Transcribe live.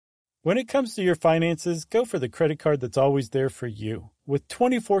When it comes to your finances, go for the credit card that's always there for you. With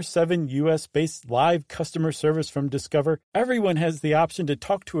 24/7 U.S.-based live customer service from Discover, everyone has the option to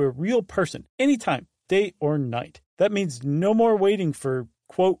talk to a real person anytime, day or night. That means no more waiting for,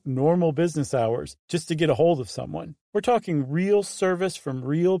 quote, normal business hours just to get a hold of someone. We're talking real service from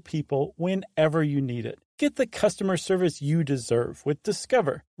real people whenever you need it. Get the customer service you deserve with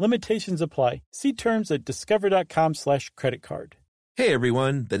Discover. Limitations apply. See terms at discover.com/creditcard. Hey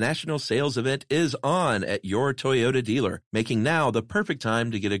everyone, the national sales event is on at your Toyota dealer, making now the perfect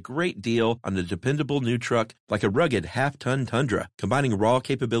time to get a great deal on a dependable new truck like a rugged half-ton Tundra, combining raw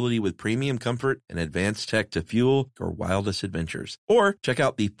capability with premium comfort and advanced tech to fuel your wildest adventures. Or check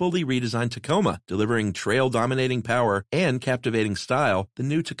out the fully redesigned Tacoma, delivering trail-dominating power and captivating style. The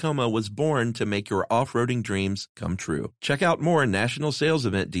new Tacoma was born to make your off-roading dreams come true. Check out more national sales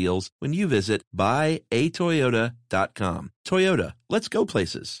event deals when you visit buyatoyota.com. Toyota, let's go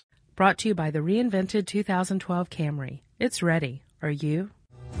places. Brought to you by the reinvented 2012 Camry. It's ready. Are you?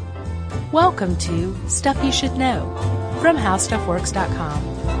 Welcome to Stuff You Should Know from HowStuffWorks.com.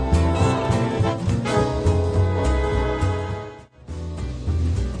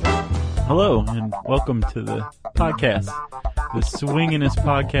 Hello, and welcome to the podcast, the Swingin'est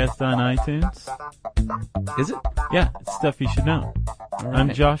podcast on iTunes. Is it? Yeah, it's Stuff You Should Know. Right.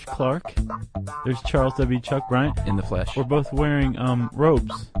 I'm Josh Clark. There's Charles W. Chuck Bryant. In the flesh. We're both wearing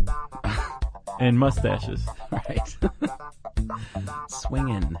robes and mustaches. Right.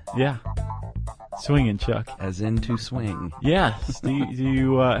 Swinging. Yeah. Swinging, Chuck. As in to swing. Yes. Do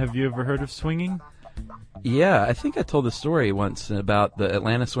you have you ever heard of swinging? Yeah, I think I told the story once about the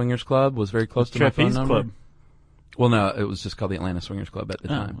Atlanta Swingers Club was very close to my phone number. Club. Well, no, it was just called the Atlanta Swingers Club at the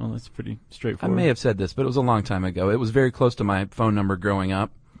time. Well, that's pretty I straightforward. may have said this, but it was a long time ago. It was very close to my phone number growing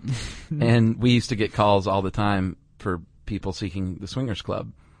up. And we used to get calls all the time for people seeking the Swingers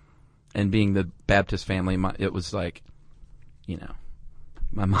Club. And being the Baptist family, it was like, you know,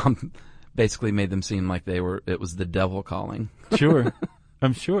 my mom basically made them seem like it was the devil calling. Sure.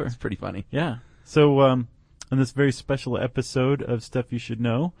 I'm sure. It's pretty funny. Yeah. So, on this very special episode of Stuff You Should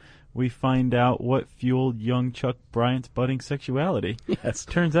Know, we find out what fueled young Chuck Bryant's budding sexuality. Yes.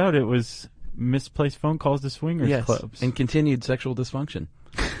 Turns out it was misplaced phone calls to swingers clubs. And continued sexual dysfunction.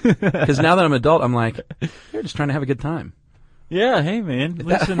 Because now that I'm an adult, I'm like, you're just trying to have a good time. Yeah, hey man,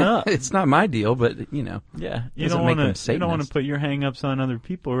 listen up. It's not my deal, but you know. Yeah, you doesn't don't make them want to. You don't want to Satanists. put your hang-ups on other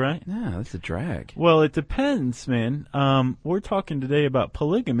people, right? Yeah, that's a drag. Well, it depends, man. We're talking today about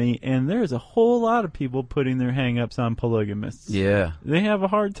polygamy, and there's a whole lot of people putting their hang-ups on polygamists. Yeah, They have a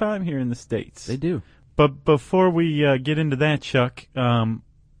hard time here in the States. they do. But before we get into that, Chuck,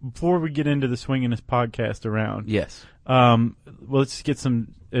 before we get into the Swingin'est podcast around, Yes. let's get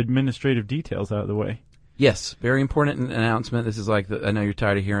some administrative details out of the way. Yes, very important announcement. This is like, I know you're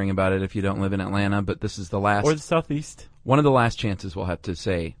tired of hearing about it if you don't live in Atlanta, but this is the last, Or the Southeast. one of the last chances we'll have to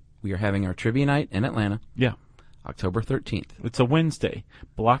say we are having our trivia night in Atlanta, Yeah. October 13th. It's a Wednesday.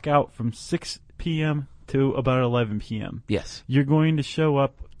 Block out from 6 p.m. to about 11 p.m. Yes. You're going to show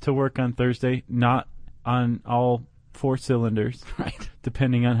up to work on Thursday, not on all 4 cylinders, Right.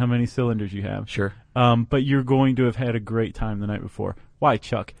 depending on how many cylinders you have. Sure. But you're going to have had a great time the night before. Why,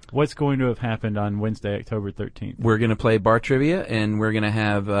 Chuck? What's going to have happened on Wednesday, October 13th? We're going to play bar trivia, and we're going to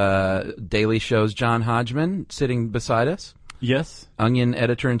have Daily Show's John Hodgman sitting beside us, Yes? Onion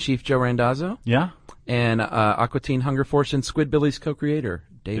editor-in-chief Joe Randazzo, Yeah? and Aqua Teen Hunger Force and Squidbillies co-creator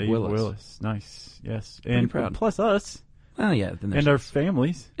Dave Willis. Nice. Yes. Pretty And proud. plus us. Oh, yeah. And our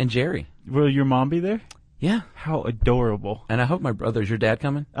families. And Jerry. Will your mom be there? Yeah. How adorable. And I hope my brother, is your dad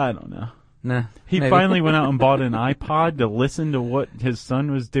coming? I don't know. Nah. He maybe. finally went out and bought an iPod to listen to what his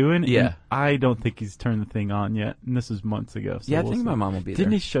son was doing. Yeah. And I don't think he's turned the thing on yet. And this is months ago. So Yeah, I we'll think see. my mom will be Didn't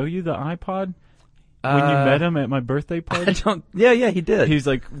there. he show you the iPod when you met him at my birthday I party? don't. Yeah, he did. He's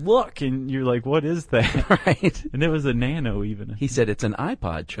like, look. And you're like, what is that? right. And it was a Nano even. He said it's an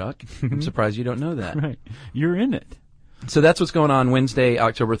iPod, Chuck. I'm surprised you don't know that. Right. You're in it. So that's what's going on Wednesday,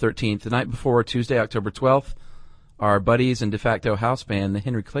 October 13th. The night before, Tuesday, October 12th, our buddies and de facto house band, the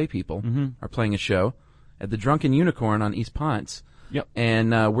Henry Clay People, are playing a show at the Drunken Unicorn on East Ponce. Yep.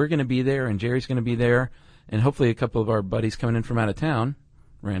 And we're going to be there, and Jerry's going to be there, and hopefully a couple of our buddies coming in from out of town,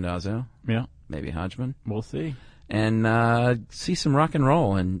 Randazzo, Yeah. maybe Hodgman, We'll see. and see some rock and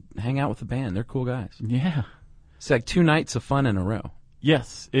roll and hang out with the band. They're cool guys. Yeah. It's like 2 nights of fun in a row.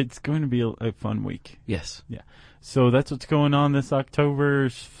 Yes. It's going to be a fun week. Yes. Yeah. So that's what's going on this October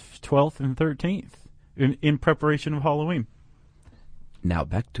 12th and 13th in preparation of Halloween. Now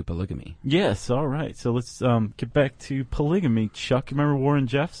back to polygamy. Yes. All right. So let's get back to polygamy. Chuck, remember Warren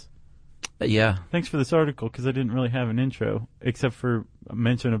Jeffs? Yeah. Thanks for this article, because I didn't really have an intro, except for a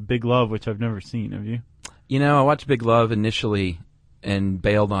mention of Big Love, which I've never seen. Have you? You know, I watched Big Love initially and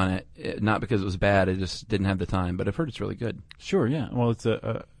bailed on it, not because it was bad. I just didn't have the time, but I've heard it's really good. Sure, yeah. Well, it's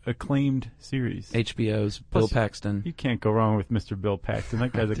a acclaimed series. HBO's Plus, Bill Paxton. You can't go wrong with Mr. Bill Paxton.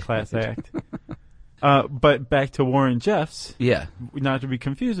 That guy's a class act. But back to Warren Jeffs. Yeah. Not to be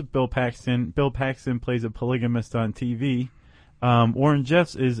confused with Bill Paxton. Bill Paxton plays a polygamist on TV. Warren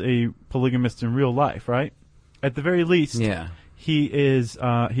Jeffs is a polygamist in real life, right? At the very least, Yeah. he is.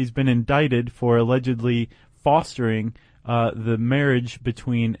 He's been indicted for allegedly fostering the marriage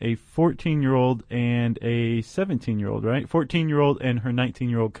between a 14-year-old and a 17-year-old, right? 14-year-old and her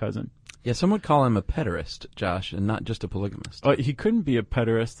 19-year-old cousin. Yeah, some would call him a pederast, Josh, and not just a polygamist. He couldn't be a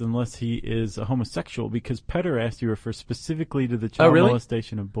pederast unless he is a homosexual, because pederasty refers specifically to the child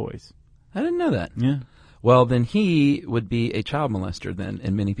molestation of boys. I didn't know that. Yeah. Well, then he would be a child molester then,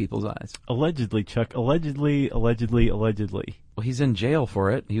 in many people's eyes. Allegedly, Chuck. Allegedly. Well, he's in jail for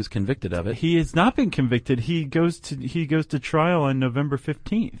it. He was convicted of it. He has not been convicted. He goes to trial on November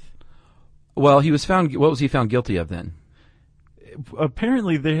 15th. Well, he was found. What was he found guilty of then?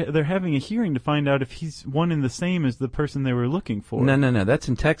 Apparently, they're having a hearing to find out if he's one and the same as the person they were looking for. No. That's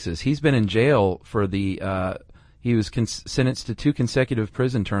in Texas. He's been in jail for the. He was sentenced to 2 consecutive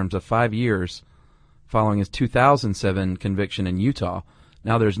prison terms of 5 years, following his 2007 conviction in Utah.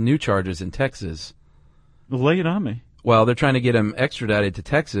 Now there's new charges in Texas. Lay it on me. Well, they're trying to get him extradited to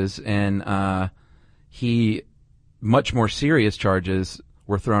Texas, and much more serious charges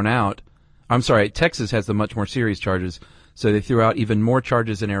were thrown out. I'm sorry, Texas has the much more serious charges, so they threw out even more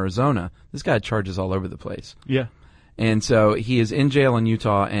charges in Arizona. This guy had charges all over the place. Yeah. And so he is in jail in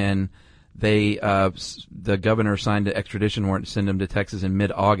Utah, and the governor signed an extradition warrant to send him to Texas in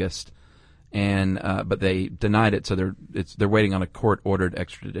mid-August, and but they denied it, so they're waiting on a court-ordered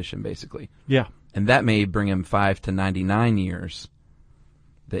extradition, basically. Yeah. And that may bring him 5 to 99 years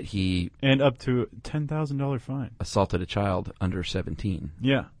that he... And up to $10,000 fine. ...assaulted a child under 17.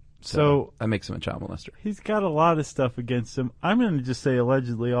 Yeah. So that makes him a child molester. He's got a lot of stuff against him. I'm going to just say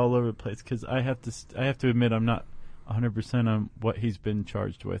allegedly all over the place, because I have to admit I'm not 100% on what he's been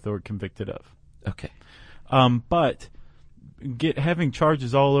charged with or convicted of. Okay. But having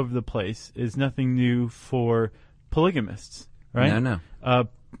charges all over the place is nothing new for polygamists, right? No.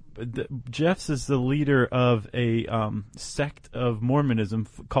 Jeffs is the leader of a sect of Mormonism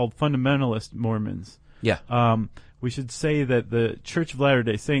called Fundamentalist Mormons. Yeah. We should say that the Church of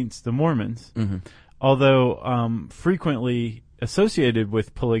Latter-day Saints, the Mormons, mm-hmm. although frequently associated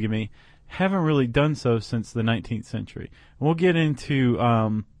with polygamy, haven't really done so since the 19th century. And we'll get into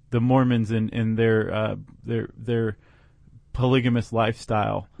the Mormons and their polygamous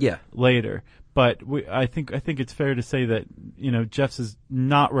lifestyle later. But I think it's fair to say that, Jeffs is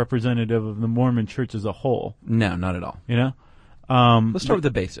not representative of the Mormon Church as a whole. No, not at all. Let's start with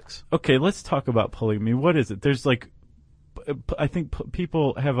the basics. Okay, let's talk about polygamy. What is it? There's I think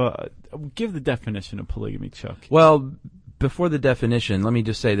people have give the definition of polygamy, Chuck. Well, before the definition, let me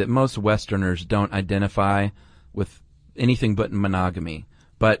just say that most Westerners don't identify with anything but monogamy.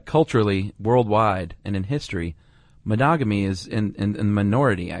 But culturally, worldwide, and in history, monogamy is in the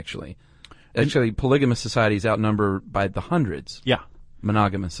minority, actually. Actually, polygamous societies outnumber by the hundreds. Yeah.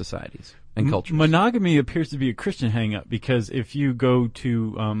 Monogamous societies and cultures. Monogamy appears to be a Christian hang-up, because if you go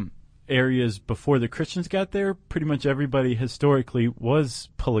to areas before the Christians got there, pretty much everybody historically was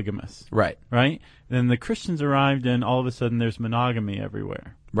polygamous. Right. Right? Then the Christians arrived, and all of a sudden there's monogamy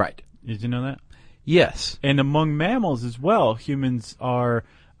everywhere. Right. Did you know that? Yes. And among mammals as well, humans are,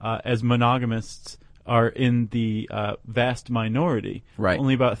 as monogamists, are in the vast minority. Right.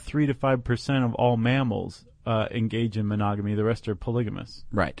 Only about 3 to 5% of all mammals engage in monogamy. The rest are polygamous.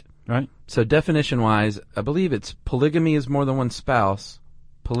 Right. Right? So definition-wise, I believe it's polygamy is more than one spouse.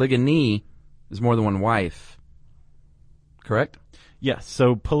 Polygyny is more than one wife. Correct? Yes.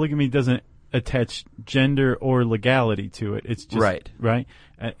 So polygamy doesn't attach gender or legality to it. It's just... Right. Right?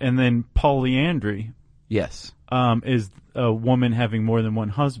 And then polyandry... Yes. Is a woman having more than one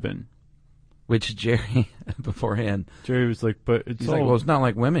husband. Which Jerry, beforehand... Jerry was like, but it's all... well, it's not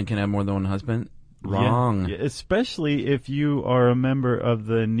like women can have more than one husband. Wrong. Yeah, especially if you are a member of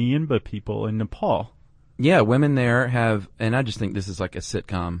the Nyimba people in Nepal. Yeah, women there have... And I just think this is like a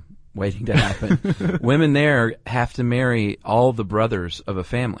sitcom waiting to happen. Women there have to marry all the brothers of a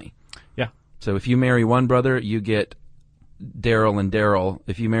family. Yeah. So if you marry one brother, you get Daryl and Daryl.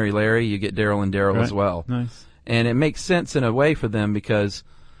 If you marry Larry, you get Daryl and Daryl as well. Nice. And it makes sense in a way for them, because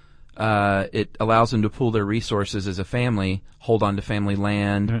it allows them to pool their resources as a family, hold on to family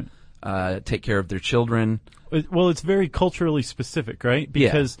land, take care of their children. Well, it's very culturally specific, right?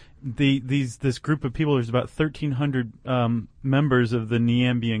 Because this group of people, there's about 1,300 members of the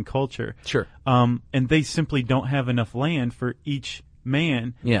Neambian culture. Sure. And they simply don't have enough land for each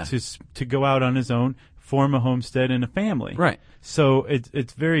man to go out on his own, form a homestead and a family. Right. So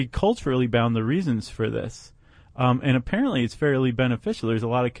it's very culturally bound, the reasons for this. And apparently it's fairly beneficial. There's a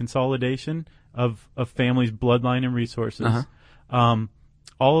lot of consolidation of families' bloodline and resources. Uh-huh.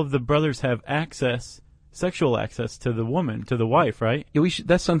 All of the brothers have sexual access to the woman, to the wife, right? Yeah,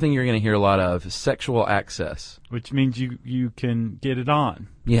 that's something you're going to hear a lot of, sexual access. Which means you can get it on.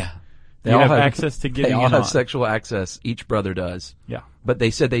 Yeah. You have access to getting it on. They all have sexual access. Each brother does. Yeah. But they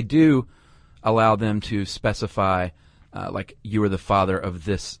said they do allow them to specify, like, you are the father of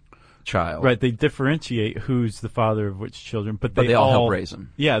this child. Right. They differentiate who's the father of which children, but they all help raise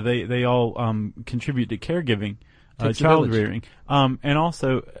them. Yeah. They all contribute to caregiving. Child rearing. And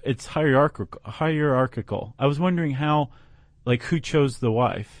also, it's hierarchical. I was wondering who chose the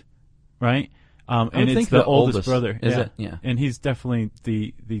wife, right? And it's the oldest brother. Is it? Yeah. And he's definitely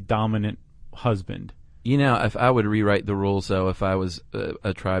the dominant husband. You know, if I would rewrite the rules, though, if I was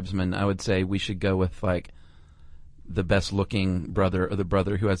a tribesman, I would say we should go with, like, the best-looking brother or the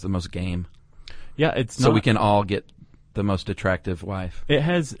brother who has the most game. Yeah, so we can all get the most attractive wife. It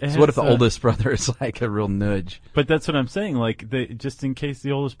has. So what if the oldest brother is like a real nudge? But that's what I'm saying. Like, just in case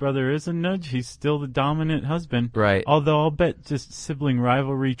the oldest brother is a nudge, he's still the dominant husband. Right. Although I'll bet just sibling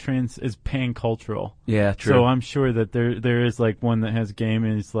rivalry is pan-cultural. Yeah, true. So I'm sure that there is like one that has game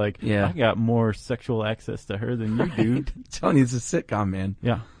and it's like, I got more sexual access to her than you do. I'm telling you, it's a sitcom, man.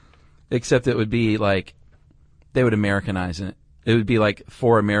 Yeah. Except it would be like they would Americanize it. It would be like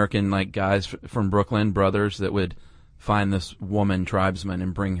 4 American like guys from Brooklyn, brothers that would find this woman tribesman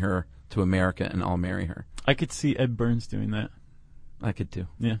and bring her to America and all marry her. I could see Ed Burns doing that. I could too.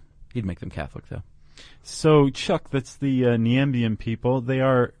 Yeah. He'd make them Catholic though. So Chuck, that's the Neambian people. They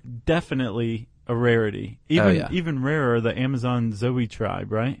are definitely a rarity. Even rarer, the Amazon Zoe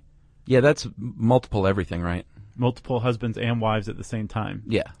tribe, right? Yeah, that's multiple everything, right? Multiple husbands and wives at the same time.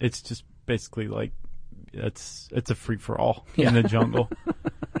 Yeah. It's just basically like it's a free for all in the jungle.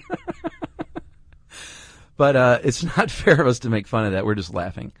 But it's not fair of us to make fun of that. We're just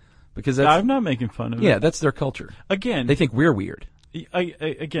laughing because I'm not making fun of it. Yeah, that's their culture. Again, they think we're weird.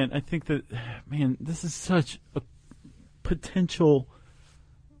 I think that, man, this is such a potential.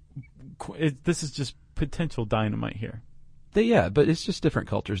 This is just potential dynamite here. But it's just different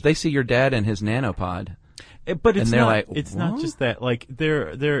cultures. They see your dad and his nanopod, but it's and they're not. Like, it's what? not just that. Like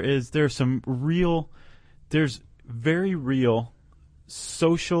there's very real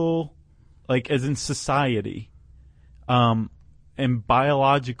social, like as in society, and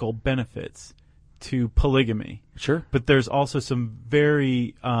biological benefits to polygamy. Sure. But there's also some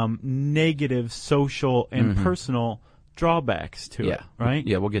very negative social and personal drawbacks to it, right?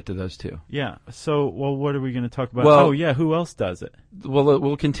 Yeah, we'll get to those too. Yeah. So, what are we going to talk about? Well, who else does it? Well,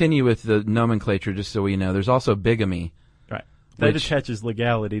 we'll continue with the nomenclature just so we know. There's also bigamy. Right. That attaches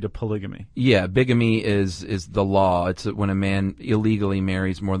legality to polygamy. Yeah, bigamy is the law. It's when a man illegally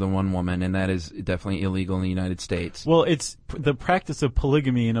marries more than one woman, and that is definitely illegal in the United States. Well, it's the practice of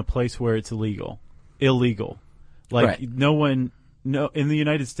polygamy in a place where it's illegal. Like in the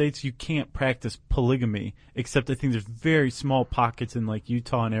United States, you can't practice polygamy, except I think there's very small pockets in like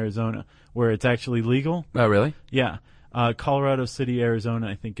Utah and Arizona where it's actually legal. Oh, really? Yeah. Colorado City, Arizona,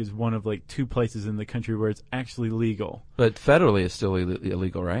 I think, is one of like 2 places in the country where it's actually legal. But federally, it's still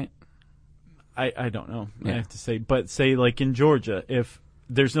illegal, right? I don't know. Yeah. I have to say, but say like in Georgia, if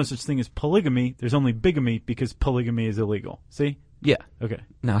there's no such thing as polygamy, there's only bigamy because polygamy is illegal. See? Yeah. Okay.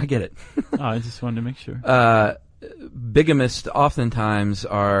 No, I get it. I just wanted to make sure. Bigamists oftentimes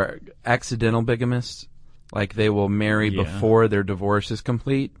are accidental bigamists. Like they will marry before their divorce is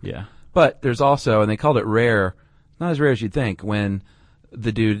complete. Yeah. But there's also, and they called it rare, not as rare as you'd think, when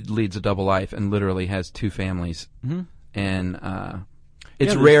the dude leads a double life and literally has 2 families. Mm-hmm. And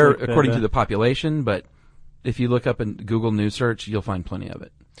it's rare like according to the population, but if you look up in Google News search, you'll find plenty of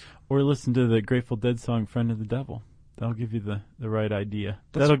it. Or listen to the Grateful Dead song "Friend of the Devil." That'll give you the right idea.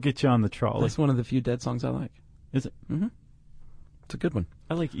 That'll get you on the trolley. That's one of the few Dead songs I like. Is it? Mm-hmm. It's a good one.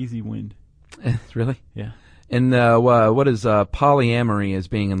 I like Easy Wind. Really? Yeah. And what is polyamory as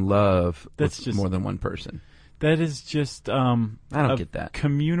being in love with more than one person? That is just I don't get that.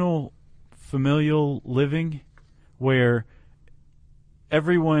 Communal, familial living where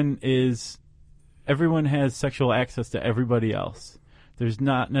everyone has sexual access to everybody else. There's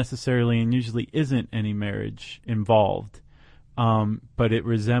not necessarily and usually isn't any marriage involved, but it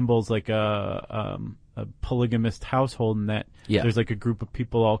resembles like a polygamist household in that Yeah. There's like a group of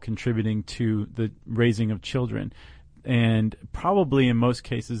people all contributing to the raising of children. And probably in most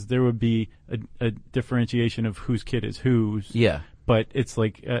cases there would be a differentiation of whose kid is whose. Yeah. But it's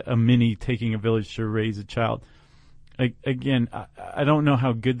like a mini taking a village to raise a child. Again, I don't know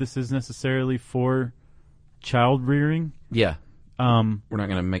how good this is necessarily for child rearing. Yeah. We're not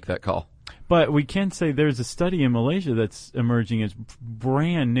going to make that call. But we can say there's a study in Malaysia that's emerging as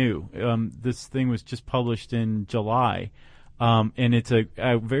brand new. This thing was just published in July, and it's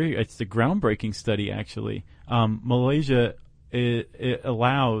it's a groundbreaking study actually. Malaysia it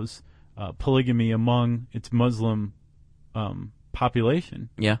allows polygamy among its Muslim population.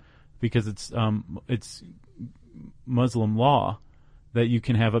 Yeah, because it's Muslim law that you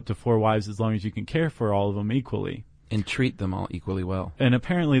can have up to 4 wives as long as you can care for all of them equally and treat them all equally well. And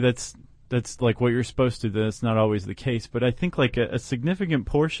apparently that's like what you're supposed to do. That's not always the case, but I think like a significant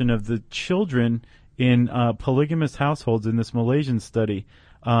portion of the children in polygamous households in this Malaysian study,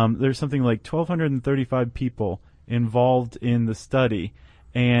 there's something like 1,235 people involved in the study,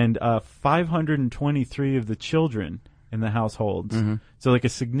 and 523 of the children in the households, so like a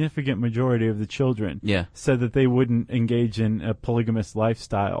significant majority of the children said that they wouldn't engage in a polygamous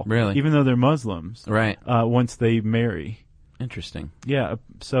lifestyle, really, even though they're Muslims, right? Once they marry. Interesting. Yeah,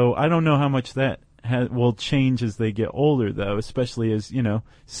 so I don't know how much that will change as they get older, though, especially as,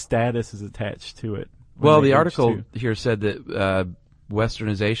 status is attached to it. Well, the article here said that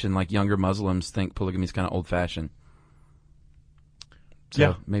Westernization, like younger Muslims, think polygamy is kind of old-fashioned.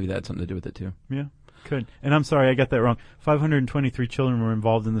 So maybe that had something to do with it, too. Yeah, could. And I'm sorry, I got that wrong. 523 children were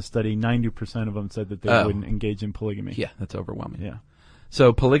involved in the study. 90% of them said that they wouldn't engage in polygamy. Yeah, that's overwhelming. Yeah.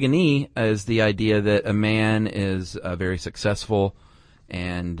 So polygyny is the idea that a man is very successful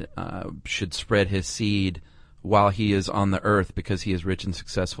and should spread his seed while he is on the earth because he is rich and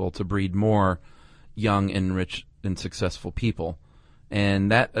successful to breed more young and rich and successful people.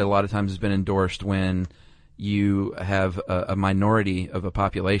 And that a lot of times has been endorsed when you have a minority of a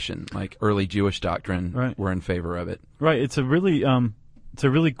population, like early Jewish doctrine were in favor of it. Right. It's a really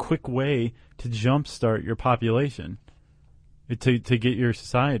quick way to jumpstart your population. To get your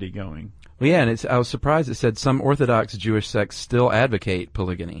society going. Well, yeah, and I was surprised it said some Orthodox Jewish sects still advocate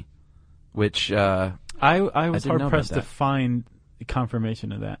polygyny, which I was hard-pressed to find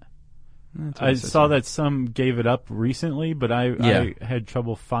confirmation of that. I saw that some gave it up recently, but I had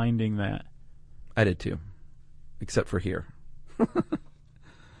trouble finding that. I did too, except for here.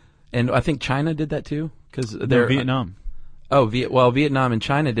 And I think China did that too, because they're Vietnam. Vietnam and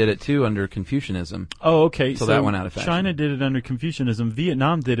China did it too under Confucianism. Oh, okay. So that went out of fashion. China did it under Confucianism.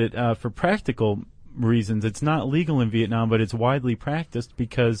 Vietnam did it for practical reasons. It's not legal in Vietnam, but it's widely practiced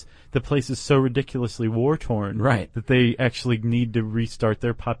because the place is so ridiculously war-torn that they actually need to restart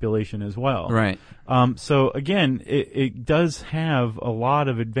their population as well. Right. So, again, it does have a lot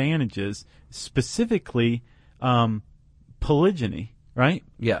of advantages, specifically polygyny, right?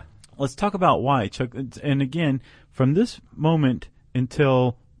 Yeah. Let's talk about why, Chuck. And again, from this moment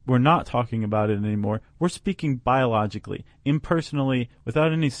until we're not talking about it anymore, we're speaking biologically, impersonally,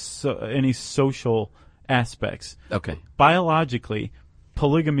 without any social aspects. Okay. Biologically,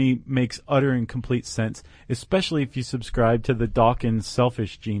 polygamy makes utter and complete sense, especially if you subscribe to the Dawkins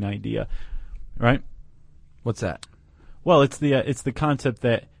selfish gene idea, right? What's that? Well, it's the concept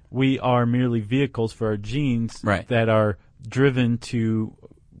that we are merely vehicles for our genes that are driven to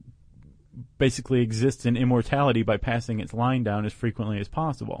basically exist in immortality by passing its line down as frequently as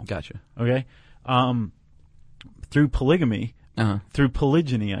possible. Gotcha. Okay? Through polygamy, through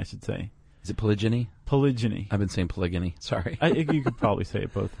polygyny, I should say. Is it polygyny? Polygyny. I've been saying polygyny. Sorry. You could probably say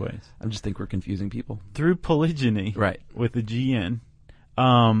it both ways. I just think we're confusing people. Through polygyny, with the GN,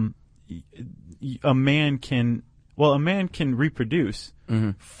 a man can reproduce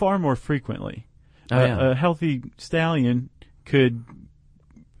far more frequently. A healthy stallion could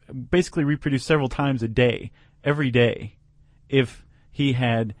basically reproduce several times a day, every day, if he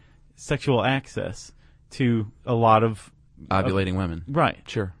had sexual access to a lot of ovulating women. Right.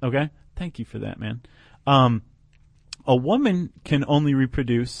 Sure. Okay. Thank you for that, man. A woman can only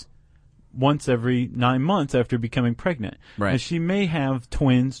reproduce once every 9 months after becoming pregnant. Right. And she may have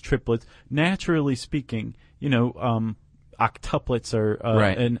twins, triplets. Naturally speaking, octuplets are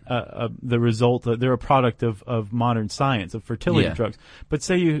the result. They're a product of modern science, of fertility drugs. But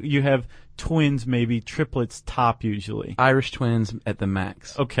say you have twins, maybe triplets top usually. Irish twins at the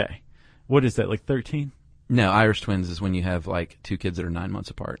max. Okay. What is that, like 13? No, Irish twins is when you have like 2 kids that are 9 months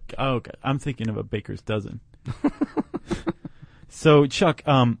apart. Oh, okay. I'm thinking of a baker's dozen. So Chuck,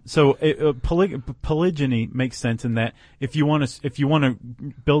 polygyny makes sense in that if you want to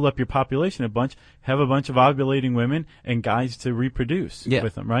build up your population a bunch, have a bunch of ovulating women and guys to reproduce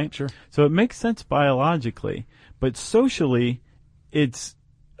with them, right? Sure. So it makes sense biologically, but socially, it's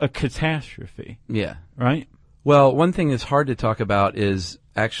a catastrophe. Yeah. Right? Well, one thing that's hard to talk about is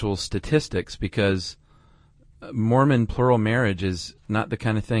actual statistics, because Mormon plural marriage is not the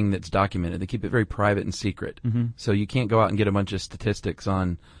kind of thing that's documented. They keep it very private and secret. Mm-hmm. So you can't go out and get a bunch of statistics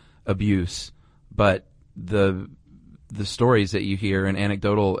on abuse, but the stories that you hear and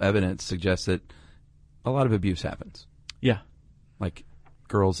anecdotal evidence suggests that a lot of abuse happens. Yeah. Like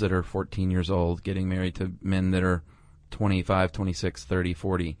girls that are 14 years old getting married to men that are 25, 26, 30,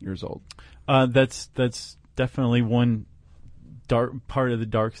 40 years old. That's definitely one dark part of the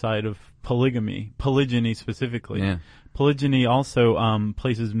dark side of polygyny specifically. Yeah. Polygyny also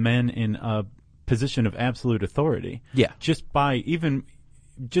places men in a position of absolute authority. Yeah. Just by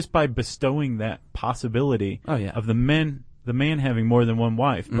bestowing that possibility of the man having more than one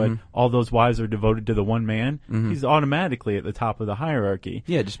wife, but all those wives are devoted to the one man, he's automatically at the top of the hierarchy.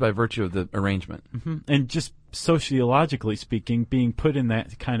 Yeah, just by virtue of the arrangement. Mm-hmm. And just sociologically speaking, being put in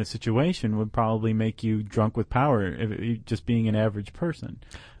that kind of situation would probably make you drunk with power, just being an average person.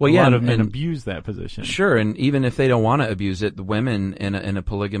 Well, a lot of men abuse that position. Sure, and even if they don't want to abuse it, the women in a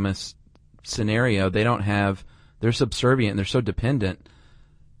polygamous scenario, they're subservient, they're so dependent.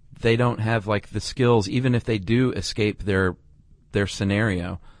 They don't have like the skills, even if they do escape their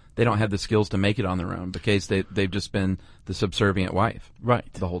scenario, they don't have the skills to make it on their own because they've just been the subservient wife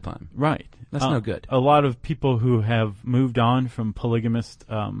the whole time. Right. That's no good. A lot of people who have moved on from polygamist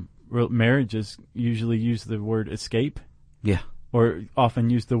marriages usually use the word escape. Yeah. Or often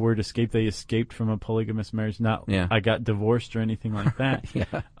use the word escape. They escaped from a polygamous marriage, not I got divorced or anything like that.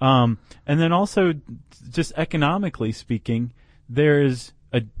 Yeah. And then also, just economically speaking, there is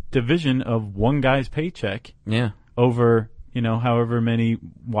a division of one guy's paycheck over, however many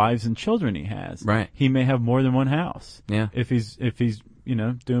wives and children he has. Right. He may have more than one house. Yeah. If he's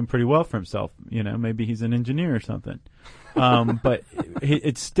doing pretty well for himself, maybe he's an engineer or something. But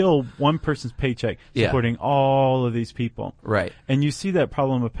it's still one person's paycheck supporting all of these people. Right. And you see that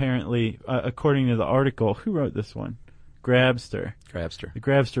problem apparently, according to the article. Who wrote this one? Grabster. The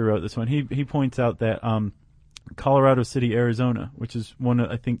Grabster wrote this one. He points out that Colorado City, Arizona, which is one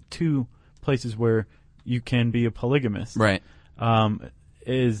of, I think, two places where you can be a polygamist, right?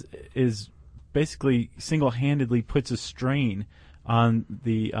 Is basically single-handedly puts a strain on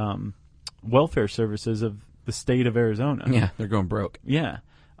the welfare services of the state of Arizona. Yeah, they're going broke. Yeah.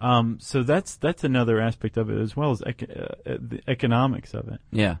 So that's another aspect of it, as well as the economics of it.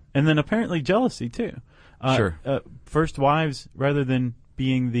 Yeah. And then apparently jealousy too. Sure. First wives, rather than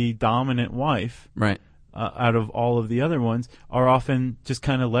being the dominant wife, right, out of all of the other ones, are often just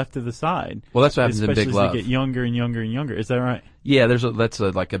kind of left to the side. Well, that's what happens in Big Love. Especially as they get younger and younger and younger. Is that right? Yeah, that's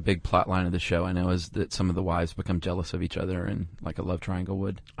like a big plot line of the show. I know is that some of the wives become jealous of each other, and like a love triangle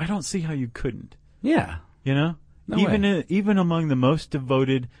would. I don't see how you couldn't. Yeah. No even among the most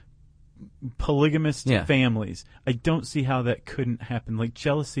devoted polygamist families, I don't see how that couldn't happen. Like,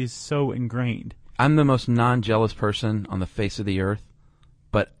 jealousy is so ingrained. I'm the most non-jealous person on the face of the earth,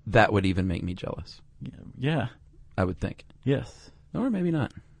 but that would even make me jealous. Yeah. I would think. Yes. Or maybe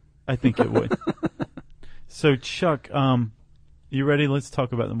not. I think it would. So, Chuck, you ready? Let's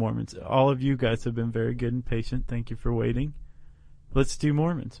talk about the Mormons. All of you guys have been very good and patient. Thank you for waiting. Let's do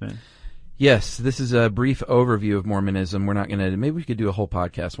Mormons, man. Yes, this is a brief overview of Mormonism. We're not going to... Maybe we could do a whole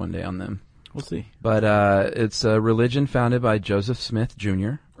podcast one day on them. We'll see. But it's a religion founded by Joseph Smith,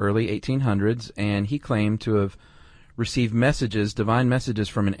 Jr., early 1800s, and he claimed to have received divine messages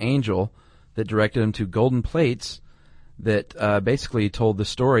from an angel that directed him to golden plates that basically told the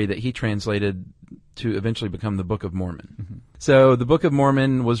story that he translated to eventually become the Book of Mormon. Mm-hmm. So the Book of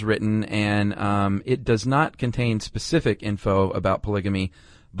Mormon was written, and it does not contain specific info about polygamy,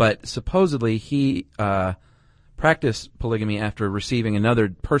 but supposedly he practiced polygamy after receiving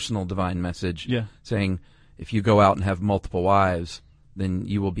another personal divine message saying, if you go out and have multiple wives, then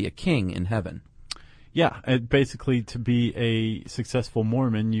you will be a king in heaven. Yeah, basically to be a successful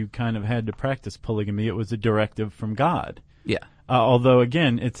Mormon, you kind of had to practice polygamy. It was a directive from God. Yeah. Although,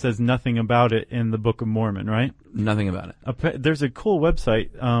 again, it says nothing about it in the Book of Mormon, right? Nothing about it. There's a cool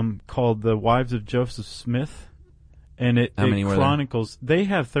website called The Wives of Joseph Smith, and it chronicles... They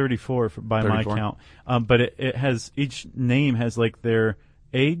have 34 by 34? My count, but it has... Each name has, like, their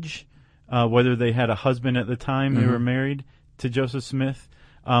age, whether they had a husband at the time they were married to Joseph Smith.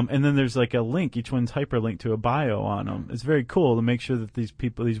 And then there's like a link. Each one's hyperlinked to a bio on them. It's very cool to make sure that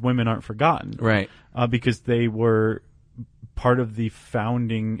these women aren't forgotten. Right. Because they were part of the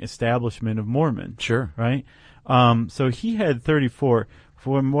founding establishment of Mormon. Sure. Right? So he had 34.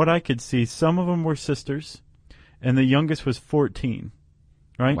 From what I could see, some of them were sisters, and the youngest was 14.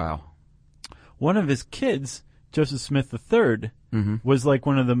 Right? Wow. One of his kids, Joseph Smith III, was like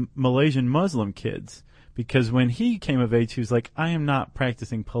one of the Malaysian Muslim kids. Because when he came of age, he was like, I am not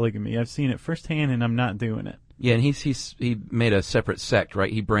practicing polygamy. I've seen it firsthand, and I'm not doing it. Yeah, and he made a separate sect,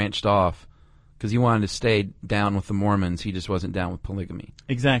 right? He branched off because he wanted to stay down with the Mormons. He just wasn't down with polygamy.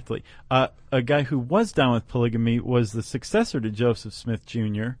 Exactly. A guy who was down with polygamy was the successor to Joseph Smith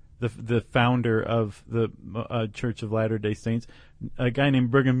Jr., the founder of the Church of Latter-day Saints, a guy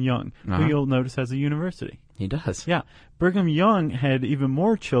named Brigham Young, who you'll notice has a university. He does. Yeah. Brigham Young had even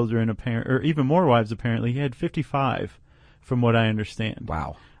more children, or even more wives, apparently. He had 55, from what I understand.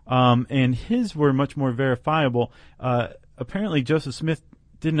 Wow. And his were much more verifiable. Apparently, Joseph Smith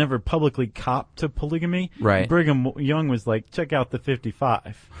didn't ever publicly cop to polygamy. Right. Brigham Young was like, check out the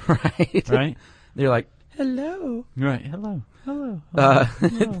 55. Right. Right? They're like, hello. Right. Hello. Hello.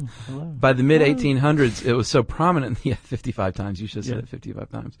 Hello. By the mid-1800s, it was so prominent. Yeah, 55 times. You should have said it 55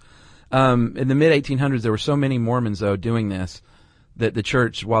 times. In the mid-1800s, there were so many Mormons, though, doing this that the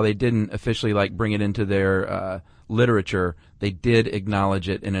church, while they didn't officially like bring it into their literature, they did acknowledge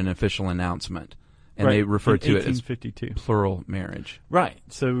it in an official announcement. And they referred to it as plural marriage. Right.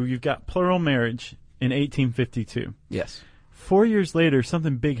 So you've got plural marriage in 1852. Yes. 4 years later,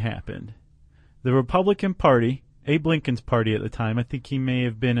 something big happened. The Republican Party, Abe Lincoln's party at the time, I think he may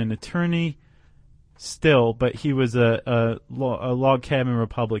have been an attorney still, but he was a log cabin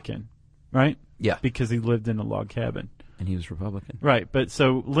Republican, right? Yeah. Because he lived in a log cabin. And he was Republican. Right, but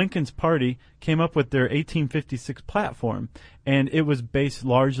so Lincoln's party came up with their 1856 platform, and it was based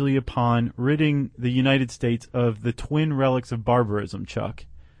largely upon ridding the United States of the twin relics of barbarism, Chuck.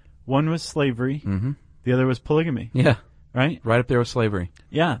 One was slavery, the other was polygamy. Yeah. Right? Right up there with slavery.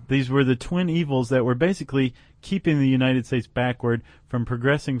 Yeah, these were the twin evils that were basically keeping the United States backward from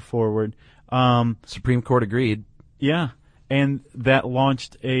progressing forward. Supreme Court agreed. Yeah. And that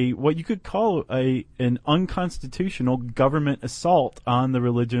launched what you could call an unconstitutional government assault on the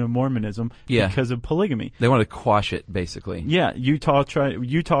religion of Mormonism because of polygamy. They wanted to quash it, basically. Yeah,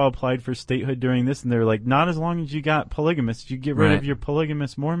 Utah applied for statehood during this, and they were like, not as long as you got polygamists. You get rid of your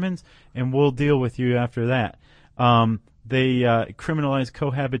polygamous Mormons, and we'll deal with you after that. They criminalized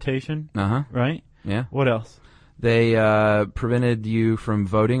cohabitation, right? Yeah. What else? They prevented you from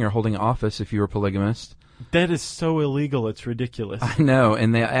voting or holding office if you were polygamist. That is so illegal, it's ridiculous. I know,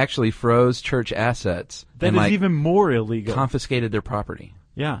 and they actually froze church assets. That is even more illegal. Confiscated their property.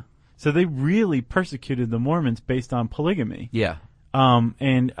 Yeah. So they really persecuted the Mormons based on polygamy. Yeah.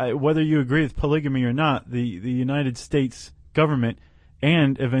 And whether you agree with polygamy or not, the United States government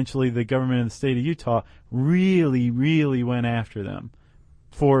and eventually the government of the state of Utah really, really went after them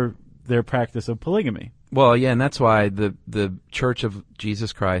for their practice of polygamy. Well, yeah, and that's why the Church of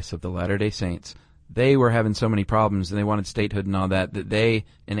Jesus Christ of the Latter-day Saints, they were having so many problems, and they wanted statehood and all that they,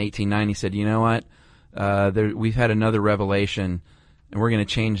 in 1890, said, you know what, we've had another revelation, and we're going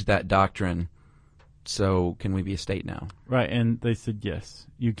to change that doctrine, so can we be a state now? Right, and they said, yes,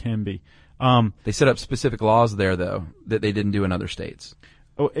 you can be. They set up specific laws there, though, that they didn't do in other states.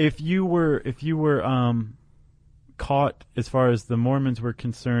 Oh, if you were caught, as far as the Mormons were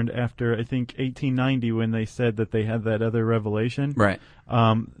concerned, after I think 1890, when they said that they had that other revelation, right?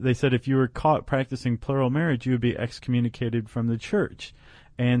 They said if you were caught practicing plural marriage, you would be excommunicated from the church.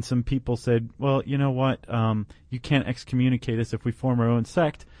 And some people said, well, you know what? You can't excommunicate us if we form our own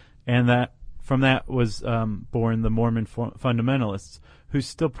sect. And from that was born the Mormon fundamentalists, who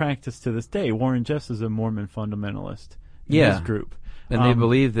still practice to this day. Warren Jeffs is a Mormon fundamentalist in his group. And they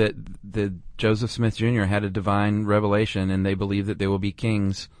believe that Joseph Smith Jr. had a divine revelation, and they believe that they will be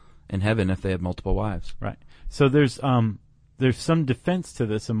kings in heaven if they have multiple wives. Right. So there's some defense to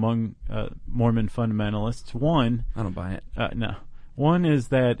this among Mormon fundamentalists. One, I don't buy it. No. One is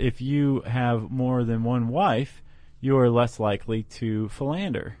that if you have more than one wife, you are less likely to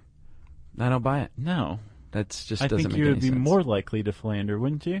philander. I don't buy it. No. That's just I doesn't think make you any would be sense. more likely to philander,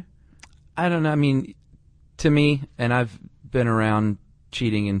 wouldn't you? I don't know. I mean, to me, and I've been around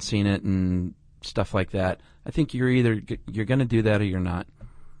cheating and seen it and stuff like that, I think you're going to do that or you're not.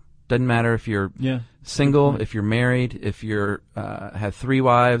 Doesn't matter if you're single, if you're married, if you're have 3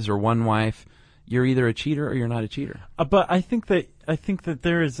 wives or 1 wife. You're either a cheater or you're not a cheater. But I think that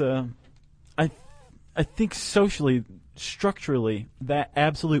there is I think socially, structurally, that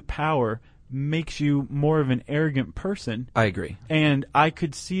absolute power makes you more of an arrogant person. I agree. And I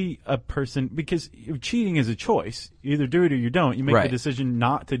could see a person, because cheating is a choice. You either do it or you don't. You make the decision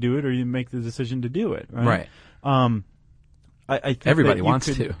not to do it, or you make the decision to do it. Right. I think Everybody that you wants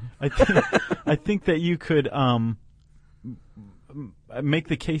could- to. I think that you could make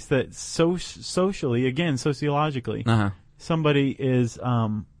the case that socially, again, sociologically, Uh-huh. somebody in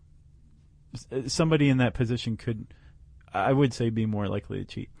that position could, I would say, be more likely to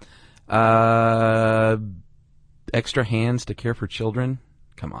cheat. Extra hands to care for children?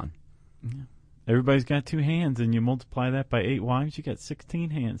 Come on. Everybody's got 2 hands, and you multiply that by 8 wives, you got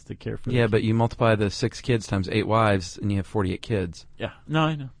 16 hands to care for. Yeah, but you multiply the 6 kids times 8 wives, and you have 48 kids. Yeah, no,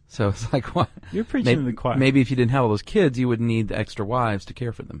 I know. So it's like, what? You're preaching to the choir. Maybe if you didn't have all those kids, you wouldn't need the extra wives to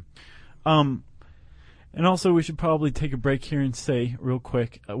care for them. And also, we should probably take a break here and say real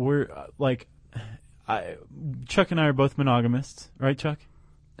quick, we're Chuck and I are both monogamists, right, Chuck?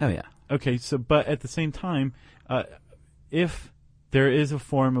 Oh, yeah. Okay, so but at the same time, if there is a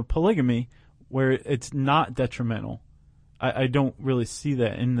form of polygamy where it's not detrimental, I don't really see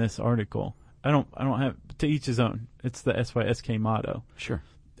that in this article. I don't have, to each his own. It's the SYSK motto. Sure.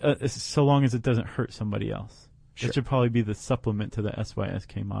 So long as it doesn't hurt somebody else. Sure. It should probably be the supplement to the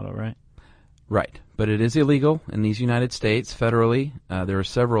SYSK motto, right? Right. But it is illegal in these United States federally. There are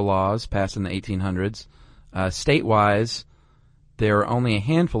several laws passed in the 1800s. State-wise, there are only a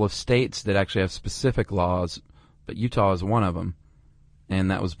handful of states that actually have specific laws, but Utah is one of them, and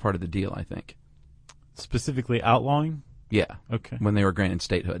that was part of the deal, I think. Specifically outlawing? Yeah. Okay. When they were granted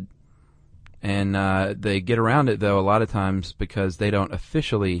statehood. And they get around it, though, a lot of times because they don't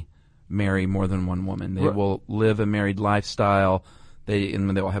officially marry more than one woman. They will live a married lifestyle. They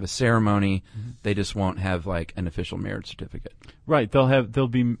will have a ceremony. Mm-hmm. They just won't have like an official marriage certificate. Right. They'll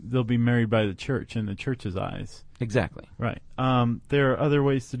be married by the church in the church's eyes. Exactly. Right. There are other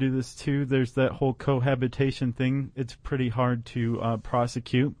ways to do this too. There's that whole cohabitation thing. It's pretty hard to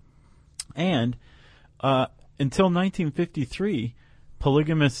prosecute. And until 1953,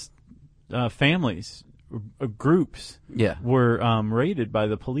 polygamous families, groups, were raided by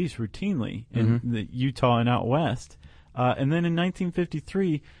the police routinely in the Utah and out west. And then in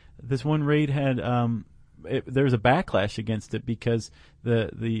 1953, this one raid had there was a backlash against it because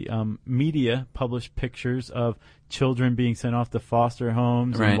the media published pictures of children being sent off to foster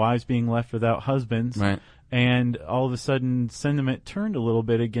homes and wives being left without husbands. Right. And all of a sudden, sentiment turned a little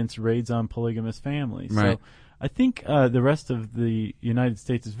bit against raids on polygamous families. Right. So I think the rest of the United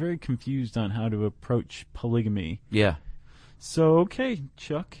States is very confused on how to approach polygamy. Yeah. So, okay,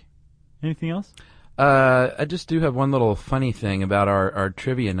 Chuck, anything else? I just do have one little funny thing about our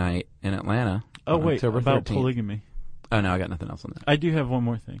trivia night in Atlanta. Oh, wait, October about 13th. polygamy. Oh, no, I got nothing else on that. I do have one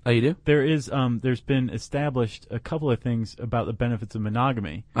more thing. Oh, you do? There is, there's been established a couple of things about the benefits of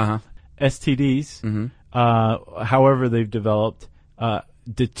monogamy. Uh-huh. STDs, however they've developed,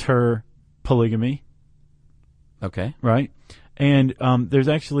 deter polygamy. Okay. Right? And there's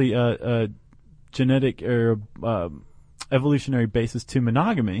actually a genetic or evolutionary basis to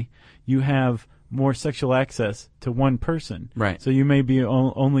monogamy. You have more sexual access to one person. Right. So you may be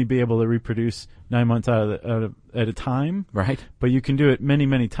only be able to reproduce 9 months at a time. Right. But you can do it many,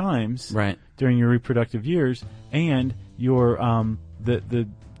 many times during your reproductive years, and your the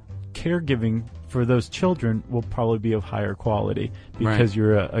caregiving for those children will probably be of higher quality because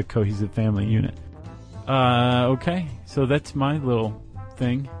you're a cohesive family unit. Okay, so that's my little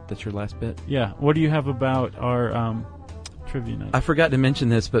thing. That's your last bit? Yeah. What do you have about our trivia night? I forgot to mention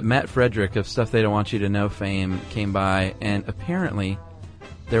this, but Matt Frederick of Stuff They Don't Want You to Know fame came by, and apparently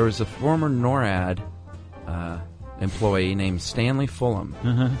there was a former NORAD employee named Stanley Fulham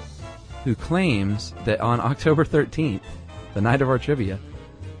who claims that on October 13th, the night of our trivia,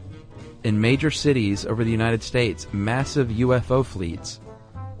 in major cities over the United States, massive UFO fleets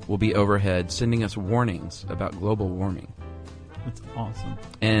will be overhead sending us warnings about global warming. That's awesome.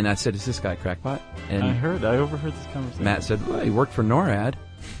 And I said, is this guy crackpot? And I overheard this conversation. Matt said, well, he worked for NORAD.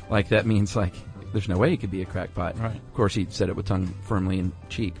 Like, that means, like, there's no way he could be a crackpot. Right. Of course, he said it with tongue firmly in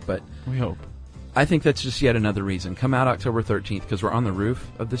cheek, but we hope. I think that's just yet another reason. Come out October 13th, because we're on the roof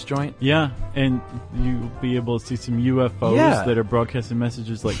of this joint. Yeah, and you'll be able to see some UFOs that are broadcasting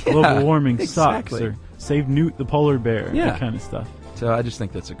messages like global warming sucks or save Newt the polar bear, that kind of stuff. So I just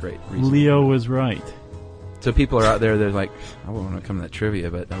think that's a great reason. Leo was right. So people are out there, they're like, I wouldn't want to come to that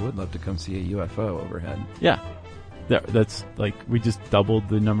trivia, but I would love to come see a UFO overhead. Yeah. That's like, we just doubled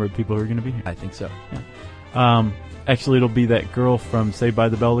the number of people who are going to be here. I think so. Yeah. Actually, it'll be that girl from Saved by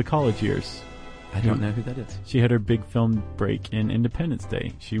the Bell, the college years. I don't know who that is. She had her big film break in Independence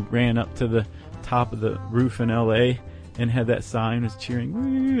Day. She ran up to the top of the roof in L.A. and had that sign, was cheering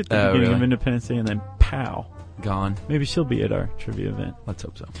woo at the beginning of Independence Day, and then pow. Gone. Maybe she'll be at our trivia event. Let's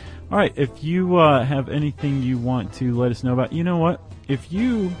hope so. All right, if you have anything you want to let us know about, you know what? If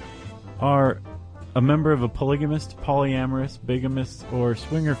you are a member of a polygamist, polyamorous, bigamist, or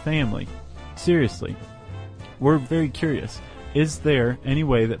swinger family? Seriously, we're very curious. Is there any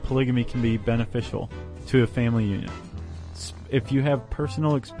way that polygamy can be beneficial to a family union? If you have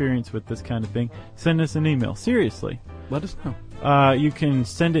personal experience with this kind of thing, send us an email. Seriously. Let us know. You can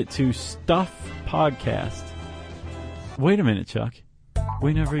send it to Stuff Podcast. Wait a minute, Chuck.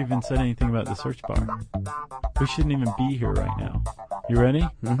 We never even said anything about the search bar. We shouldn't even be here right now. You ready?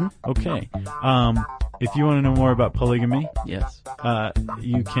 Mm-hmm. Okay. If you want to know more about polygamy, Yes.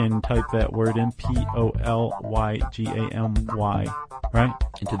 you can type that word in, POLYGAMY, right?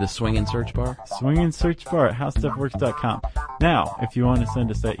 Into the swinging search bar. Swinging search bar at howstuffworks.com. Now, if you want to send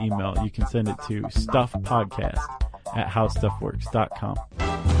us that email, you can send it to stuffpodcast@howstuffworks.com.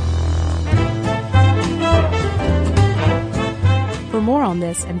 For more on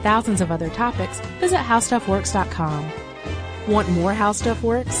this and thousands of other topics, visit howstuffworks.com. Want more How Stuff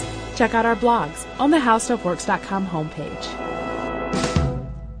Works? Check out our blogs on the howstuffworks.com homepage.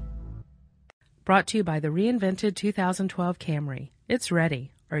 Brought to you by the reinvented 2012 Camry. It's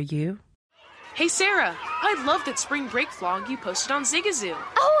ready. Are you? Hey Sarah, I love that spring break vlog you posted on Zigazoo.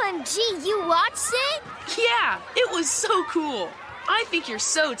 OMG, you watched it? Yeah, it was so cool. I think you're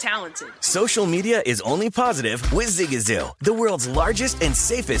so talented. Social media is only positive with Zigazoo, the world's largest and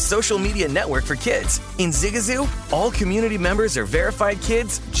safest social media network for kids. In Zigazoo, all community members are verified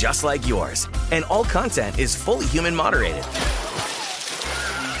kids just like yours, and all content is fully human moderated.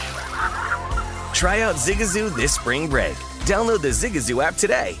 Try out Zigazoo this spring break. Download the Zigazoo app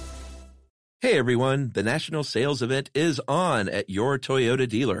today. Hey everyone, the national sales event is on at your Toyota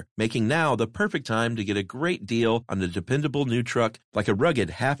dealer, making now the perfect time to get a great deal on a dependable new truck like a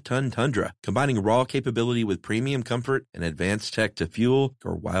rugged half-ton Tundra, combining raw capability with premium comfort and advanced tech to fuel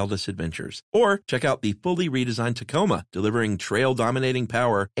your wildest adventures. Or check out the fully redesigned Tacoma, delivering trail-dominating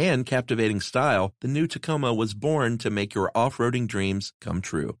power and captivating style. The new Tacoma was born to make your off-roading dreams come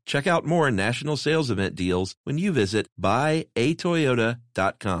true. Check out more national sales event deals when you visit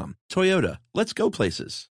buyatoyota.com. Toyota, let's go places.